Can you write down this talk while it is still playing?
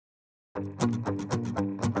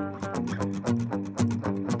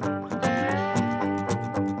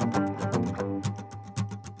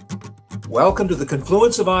Welcome to the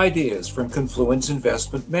Confluence of Ideas from Confluence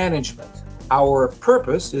Investment Management. Our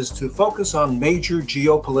purpose is to focus on major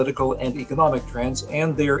geopolitical and economic trends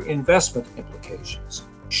and their investment implications.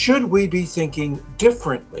 Should we be thinking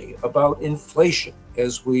differently about inflation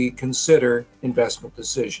as we consider investment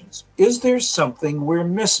decisions? Is there something we're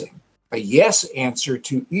missing? A yes answer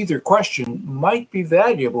to either question might be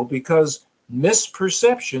valuable because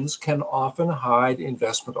misperceptions can often hide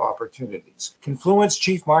investment opportunities. Confluence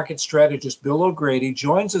Chief Market Strategist Bill O'Grady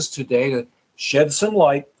joins us today to shed some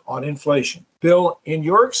light on inflation. Bill, in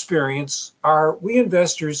your experience, are we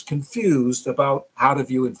investors confused about how to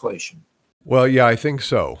view inflation? Well, yeah, I think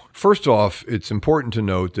so. First off, it's important to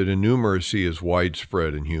note that innumeracy is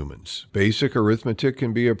widespread in humans. Basic arithmetic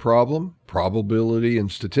can be a problem. Probability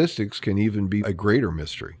and statistics can even be a greater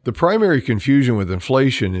mystery. The primary confusion with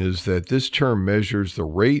inflation is that this term measures the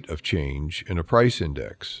rate of change in a price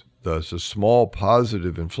index. Thus, a small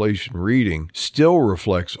positive inflation reading still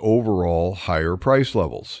reflects overall higher price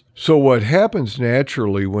levels. So what happens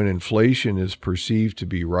naturally when inflation is perceived to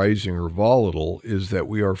be rising or volatile is that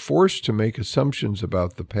we are forced to make assumptions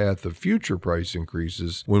about the path of future price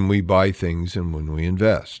increases when we buy things and when we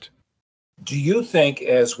invest. Do you think,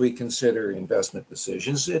 as we consider investment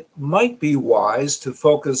decisions, it might be wise to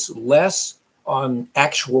focus less on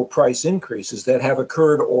actual price increases that have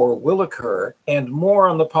occurred or will occur, and more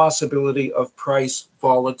on the possibility of price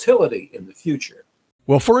volatility in the future?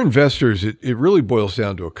 Well, for investors, it really boils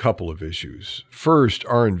down to a couple of issues. First,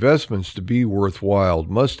 our investments to be worthwhile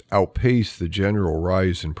must outpace the general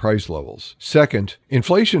rise in price levels. Second,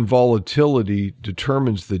 inflation volatility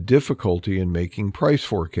determines the difficulty in making price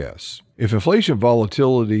forecasts. If inflation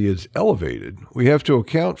volatility is elevated, we have to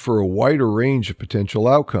account for a wider range of potential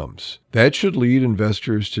outcomes. That should lead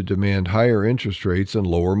investors to demand higher interest rates and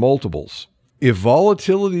lower multiples. If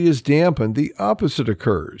volatility is dampened, the opposite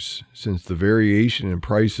occurs. Since the variation in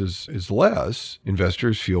prices is less,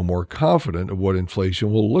 investors feel more confident of what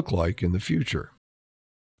inflation will look like in the future.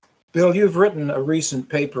 Bill, you've written a recent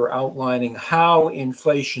paper outlining how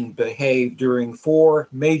inflation behaved during 4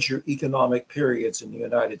 major economic periods in the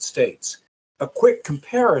United States. A quick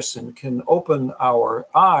comparison can open our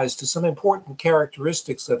eyes to some important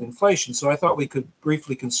characteristics of inflation, so I thought we could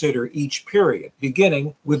briefly consider each period,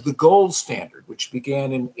 beginning with the gold standard, which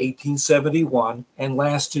began in 1871 and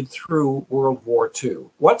lasted through World War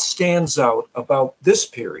II. What stands out about this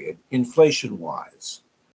period, inflation-wise?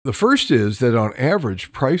 The first is that on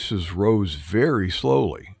average, prices rose very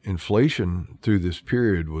slowly. Inflation through this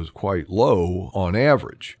period was quite low on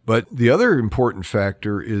average. But the other important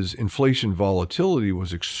factor is inflation volatility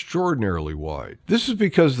was extraordinarily wide. This is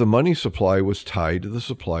because the money supply was tied to the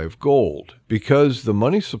supply of gold. Because the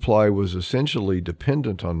money supply was essentially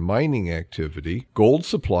dependent on mining activity, gold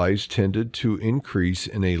supplies tended to increase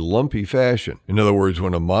in a lumpy fashion. In other words,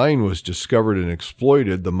 when a mine was discovered and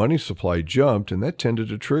exploited, the money supply jumped, and that tended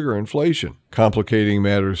to trigger inflation. Complicating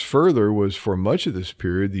matters further was for much of this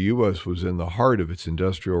period, the U.S. was in the heart of its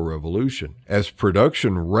Industrial Revolution. As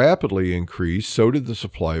production rapidly increased, so did the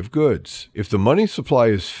supply of goods. If the money supply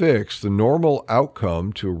is fixed, the normal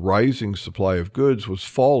outcome to a rising supply of goods was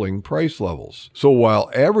falling price levels. So while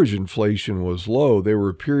average inflation was low, there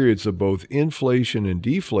were periods of both inflation and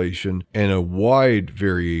deflation and a wide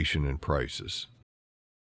variation in prices.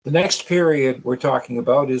 The next period we're talking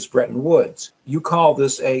about is Bretton Woods. You call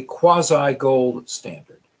this a quasi-gold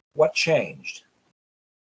standard. What changed?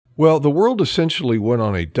 Well, the world essentially went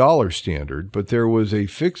on a dollar standard, but there was a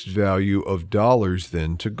fixed value of dollars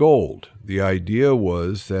then to gold. The idea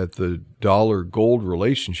was that the dollar-gold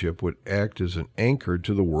relationship would act as an anchor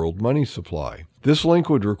to the world money supply. This link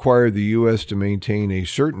would require the U.S. to maintain a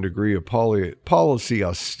certain degree of policy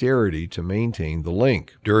austerity to maintain the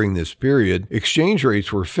link. During this period, exchange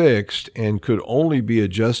rates were fixed and could only be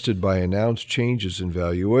adjusted by announced changes in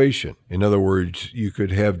valuation. In other words, you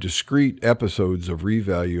could have discrete episodes of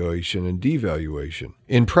revaluation and devaluation.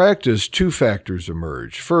 In practice, 2 factors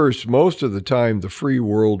emerged. First, most of the time, the free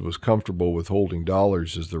world was comfortable with holding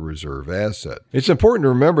dollars as the reserve asset. It's important to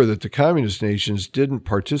remember that the communist nations didn't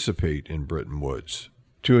participate in Bretton Woods.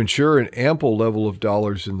 To ensure an ample level of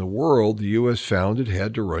dollars in the world, the U.S. found it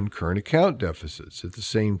had to run current account deficits. At the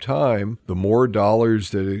same time, the more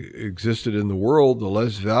dollars that existed in the world, the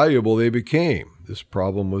less valuable they became. This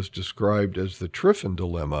problem was described as the Triffin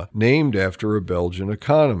dilemma, named after a Belgian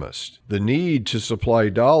economist. The need to supply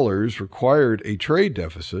dollars required a trade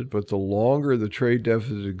deficit, but the longer the trade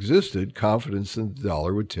deficit existed, confidence in the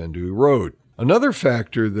dollar would tend to erode. Another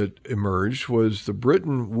factor that emerged was the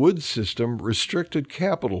Bretton Woods system restricted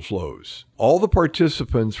capital flows. All the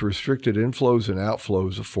participants restricted inflows and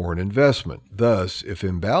outflows of foreign investment. Thus, if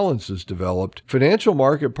imbalances developed, financial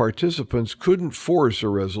market participants couldn't force a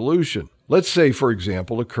resolution. Let's say, for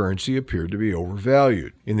example, a currency appeared to be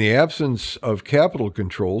overvalued. In the absence of capital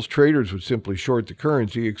controls, traders would simply short the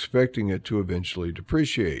currency, expecting it to eventually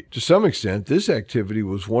depreciate. To some extent, this activity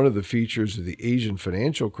was one of the features of the Asian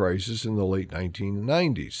financial crisis in the late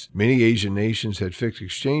 1990s. Many Asian nations had fixed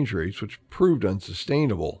exchange rates, which proved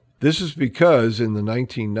unsustainable. This is because in the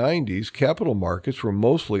 1990s, capital markets were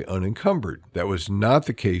mostly unencumbered. That was not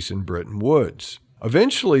the case in Bretton Woods.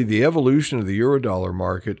 Eventually, the evolution of the eurodollar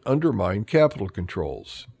market undermined capital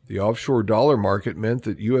controls. The offshore dollar market meant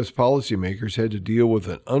that U.S. policymakers had to deal with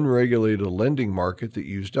an unregulated lending market that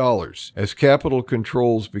used dollars. As capital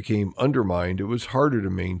controls became undermined, it was harder to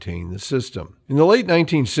maintain the system. In the late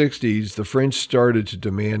 1960s, the French started to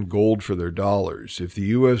demand gold for their dollars. If the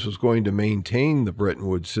U.S. was going to maintain the Bretton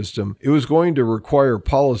Woods system, it was going to require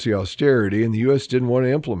policy austerity, and the U.S. didn't want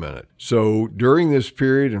to implement it. So during this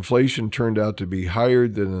period, inflation turned out to be higher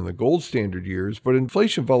than in the gold standard years, but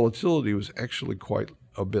inflation volatility was actually quite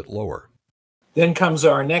a bit lower. Then comes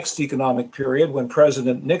our next economic period when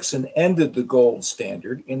President Nixon ended the gold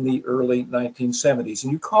standard in the early 1970s.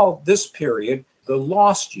 And you call this period the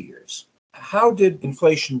lost years. How did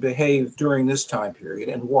inflation behave during this time period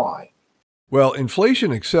and why? Well,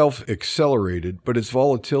 inflation itself accelerated, but its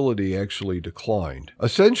volatility actually declined.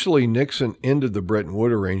 Essentially, Nixon ended the Bretton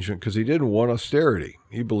Woods arrangement because he didn't want austerity.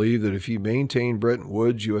 He believed that if he maintained Bretton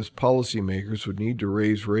Woods, U.S. policymakers would need to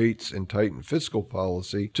raise rates and tighten fiscal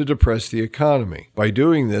policy to depress the economy. By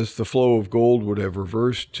doing this, the flow of gold would have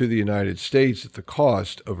reversed to the United States at the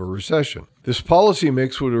cost of a recession. This policy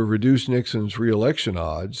mix would have reduced Nixon's re-election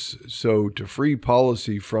odds, so to free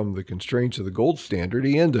policy from the constraints of the gold standard,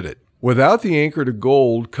 he ended it. Without the anchor to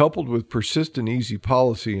gold, coupled with persistent easy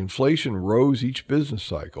policy, inflation rose each business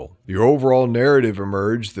cycle. The overall narrative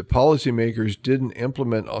emerged that policymakers didn't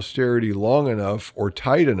implement austerity long enough or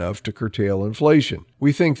tight enough to curtail inflation.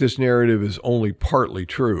 We think this narrative is only partly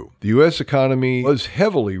true. The U.S. economy was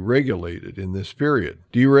heavily regulated in this period.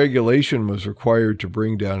 Deregulation was required to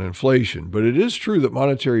bring down inflation, but it is true that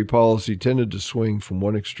monetary policy tended to swing from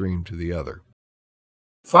one extreme to the other.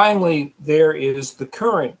 Finally, there is the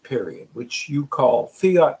current period, which you call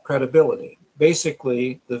fiat credibility.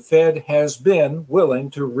 Basically, the Fed has been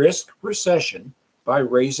willing to risk recession by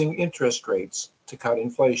raising interest rates to cut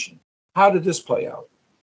inflation. How did this play out?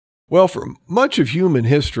 Well, for much of human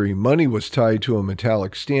history, money was tied to a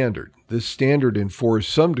metallic standard. This standard enforced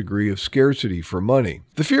some degree of scarcity for money.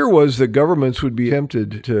 The fear was that governments would be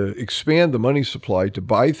tempted to expand the money supply to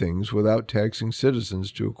buy things without taxing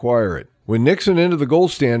citizens to acquire it. When Nixon ended the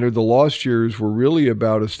gold standard, the lost years were really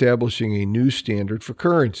about establishing a new standard for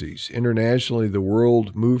currencies. Internationally, the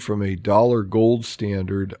world moved from a dollar gold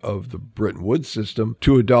standard of the Bretton Woods system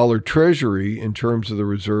to a dollar treasury in terms of the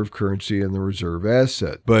reserve currency and the reserve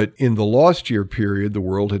asset. But in the lost year period, the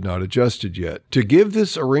world had not adjusted yet. To give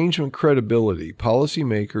this arrangement credibility,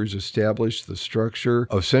 policymakers established the structure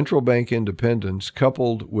of central bank independence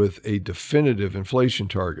coupled with a definitive inflation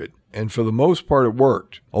target. And for the most part, it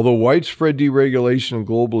worked. Although widespread deregulation and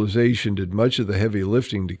globalization did much of the heavy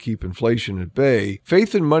lifting to keep inflation at bay,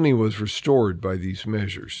 faith in money was restored by these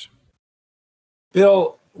measures.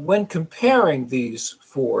 Bill, when comparing these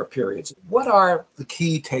four periods, what are the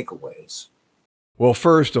key takeaways? Well,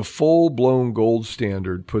 first, a full-blown gold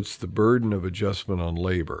standard puts the burden of adjustment on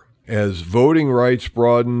labor. As voting rights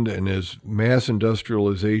broadened and as mass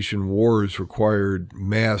industrialization wars required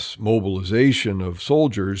mass mobilization of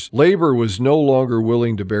soldiers, labor was no longer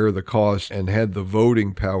willing to bear the cost and had the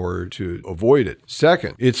voting power to avoid it.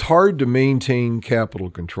 Second, it's hard to maintain capital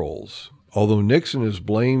controls. Although Nixon is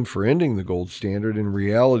blamed for ending the gold standard, in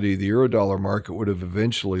reality, the eurodollar market would have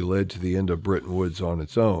eventually led to the end of Bretton Woods on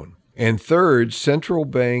its own. And third, central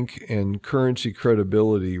bank and currency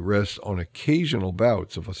credibility rests on occasional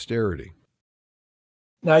bouts of austerity.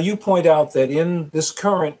 Now, you point out that in this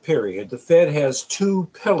current period, the Fed has two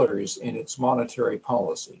pillars in its monetary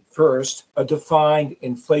policy. First, a defined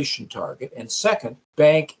inflation target, and second,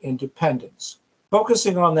 bank independence.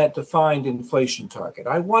 Focusing on that defined inflation target,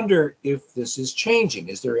 I wonder if this is changing.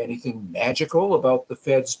 Is there anything magical about the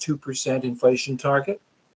Fed's 2% inflation target?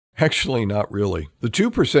 Actually, not really. The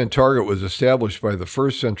 2% target was established by the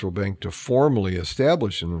first central bank to formally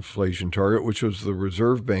establish an inflation target, which was the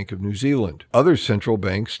Reserve Bank of New Zealand. Other central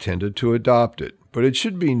banks tended to adopt it. But it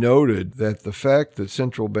should be noted that the fact that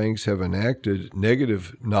central banks have enacted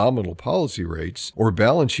negative nominal policy rates or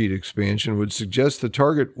balance sheet expansion would suggest the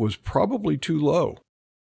target was probably too low.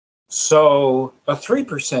 So a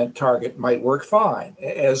 3% target might work fine,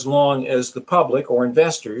 as long as the public or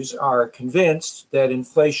investors are convinced that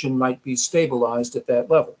inflation might be stabilized at that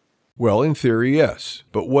level. Well, in theory, yes.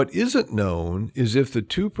 But what isn't known is if the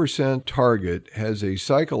 2% target has a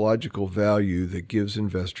psychological value that gives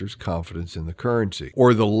investors confidence in the currency.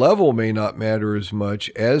 Or the level may not matter as much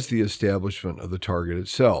as the establishment of the target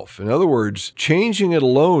itself. In other words, changing it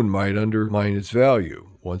alone might undermine its value.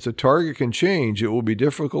 Once a target can change, it will be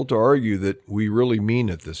difficult to argue that we really mean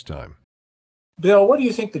it this time. Bill, what do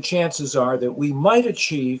you think the chances are that we might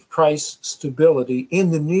achieve price stability in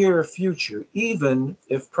the near future, even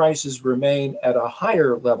if prices remain at a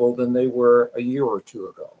higher level than they were a year or two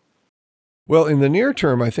ago? Well, in the near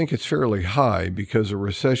term, I think it's fairly high because a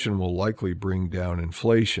recession will likely bring down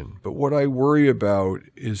inflation. But what I worry about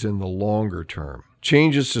is in the longer term.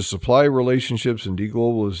 Changes to supply relationships and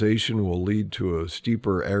deglobalization will lead to a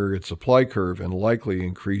steeper aggregate supply curve and likely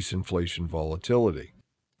increase inflation volatility.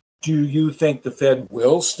 Do you think the Fed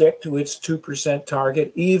will stick to its 2%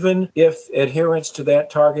 target, even if adherence to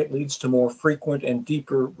that target leads to more frequent and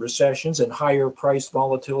deeper recessions and higher price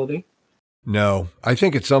volatility? No, I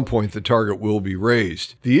think at some point the target will be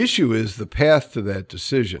raised. The issue is the path to that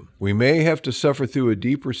decision. We may have to suffer through a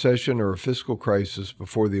deep recession or a fiscal crisis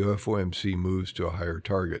before the FOMC moves to a higher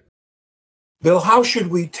target. Bill, how should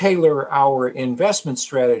we tailor our investment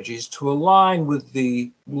strategies to align with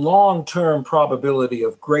the long-term probability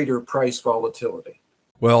of greater price volatility?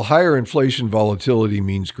 Well, higher inflation volatility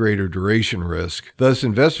means greater duration risk. Thus,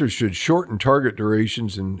 investors should shorten target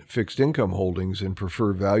durations in fixed income holdings and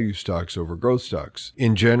prefer value stocks over growth stocks.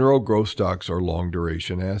 In general, growth stocks are long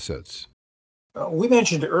duration assets. We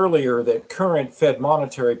mentioned earlier that current Fed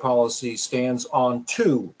monetary policy stands on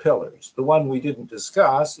two pillars. The one we didn't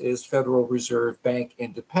discuss is Federal Reserve Bank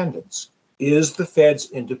independence. Is the Fed's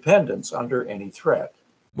independence under any threat?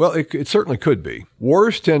 Well, it certainly could be.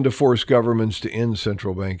 Wars tend to force governments to end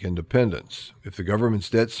central bank independence. If the government's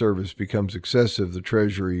debt service becomes excessive, the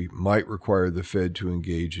Treasury might require the Fed to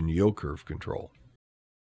engage in yield curve control.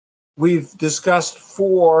 We've discussed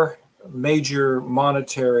 4 major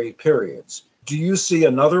monetary periods. Do you see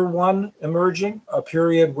another one emerging, a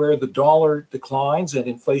period where the dollar declines and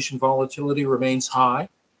inflation volatility remains high?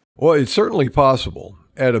 Well, it's certainly possible.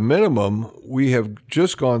 At a minimum, we have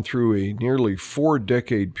just gone through a nearly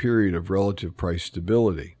 4-decade period of relative price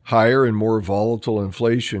stability. Higher and more volatile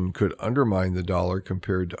inflation could undermine the dollar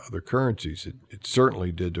compared to other currencies. It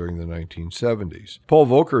certainly did during the 1970s. Paul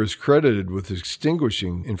Volcker is credited with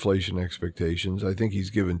extinguishing inflation expectations. I think he's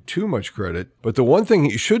given too much credit, but the one thing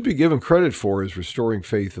he should be given credit for is restoring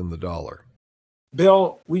faith in the dollar.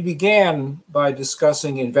 Bill, we began by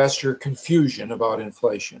discussing investor confusion about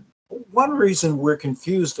inflation. One reason we're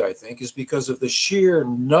confused, I think, is because of the sheer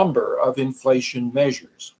number of inflation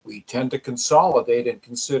measures. We tend to consolidate and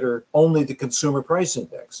consider only the consumer price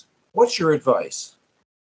index. What's your advice?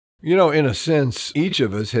 You know, in a sense, each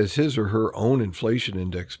of us has his or her own inflation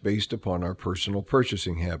index based upon our personal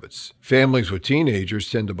purchasing habits. Families with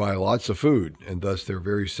teenagers tend to buy lots of food, and thus they're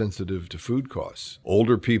very sensitive to food costs.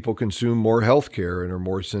 Older people consume more health care and are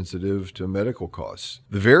more sensitive to medical costs.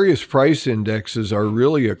 The various price indexes are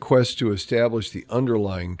really a quest to establish the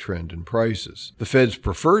underlying trend in prices. The Fed's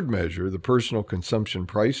preferred measure, the personal consumption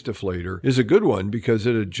price deflator, is a good one because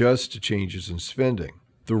it adjusts to changes in spending.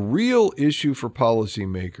 The real issue for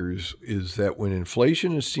policymakers is that when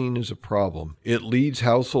inflation is seen as a problem, it leads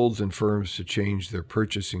households and firms to change their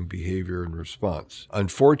purchasing behavior in response.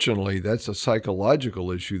 Unfortunately, that's a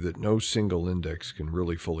psychological issue that no single index can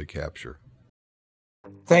really fully capture.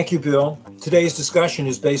 Thank you, Bill. Today's discussion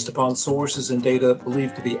is based upon sources and data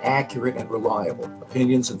believed to be accurate and reliable.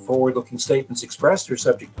 Opinions and forward-looking statements expressed are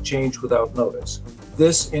subject to change without notice.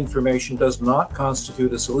 This information does not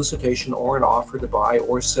constitute a solicitation or an offer to buy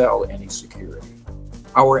or sell any security.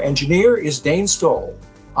 Our engineer is Dane Stoll.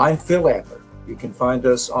 I'm Phil Adler. You can find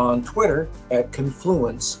us on Twitter at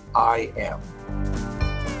ConfluenceIM.